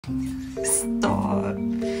Stop.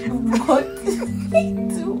 What is he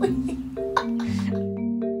doing?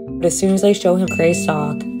 But as soon as I show him Gray's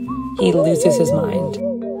sock, he loses his mind.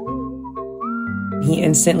 He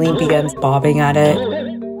instantly begins bobbing at it.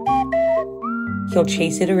 He'll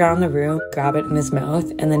chase it around the room, grab it in his mouth,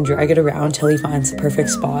 and then drag it around till he finds the perfect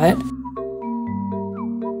spot.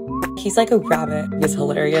 He's like a rabbit. It's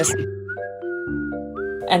hilarious.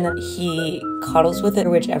 And then he cuddles with it,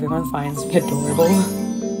 which everyone finds adorable.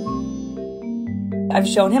 I've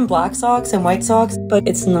shown him black socks and white socks, but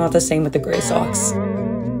it's not the same with the gray socks.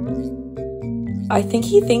 I think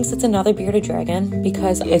he thinks it's another bearded dragon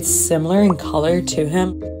because it's similar in color to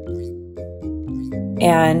him.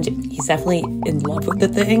 And he's definitely in love with the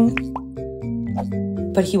thing.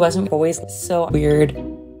 But he wasn't always so weird.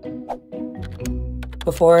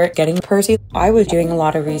 Before getting Percy, I was doing a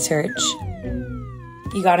lot of research.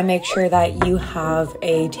 You gotta make sure that you have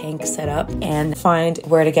a tank set up and find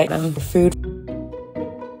where to get him food.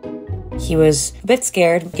 He was a bit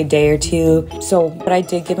scared, like a day or two, but I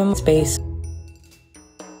did give him space.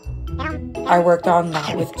 I worked on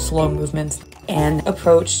that with slow movements and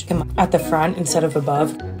approached him at the front instead of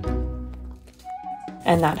above.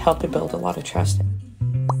 And that helped to build a lot of trust.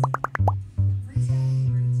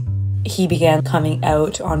 He began coming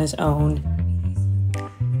out on his own.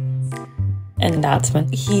 And that's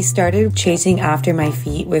when he started chasing after my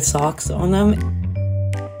feet with socks on them.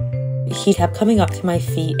 He kept coming up to my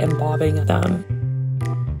feet and bobbing at them.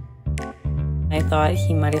 I thought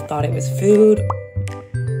he might have thought it was food.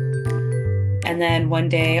 And then one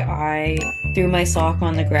day I threw my sock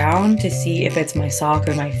on the ground to see if it's my sock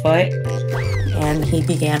or my foot. And he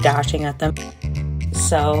began dashing at them.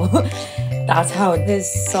 So that's how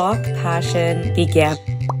his sock passion began.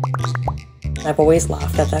 I've always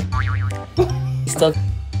laughed at that.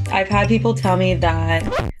 I've had people tell me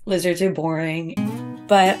that lizards are boring,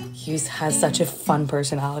 but he has such a fun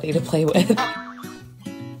personality to play with.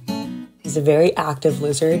 He's a very active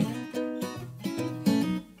lizard.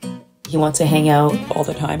 He wants to hang out all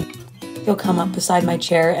the time. He'll come up beside my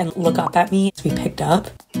chair and look up at me to be picked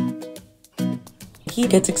up. He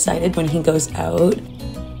gets excited when he goes out.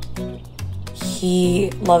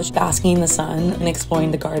 He loves basking in the sun and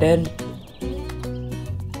exploring the garden.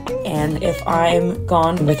 And if I'm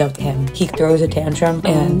gone without him, he throws a tantrum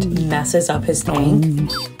and messes up his tank.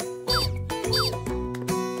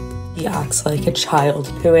 He acts like a child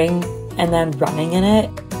pooing and then running in it.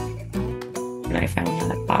 And I found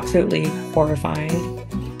that absolutely horrifying.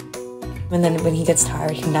 And then when he gets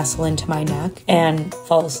tired, he'll nestle into my neck and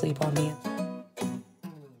fall asleep on me.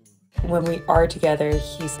 When we are together,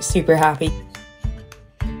 he's super happy.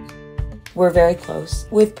 We're very close.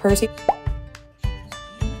 With Percy,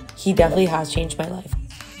 he definitely has changed my life.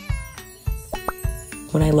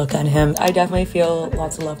 When I look at him, I definitely feel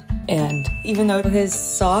lots of love. And even though his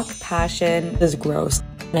sock passion is gross,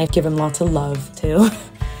 and I give him lots of love too.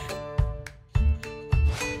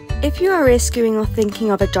 If you are rescuing or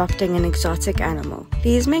thinking of adopting an exotic animal,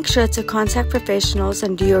 please make sure to contact professionals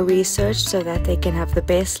and do your research so that they can have the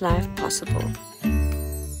best life possible.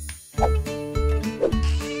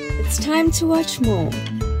 It's time to watch more.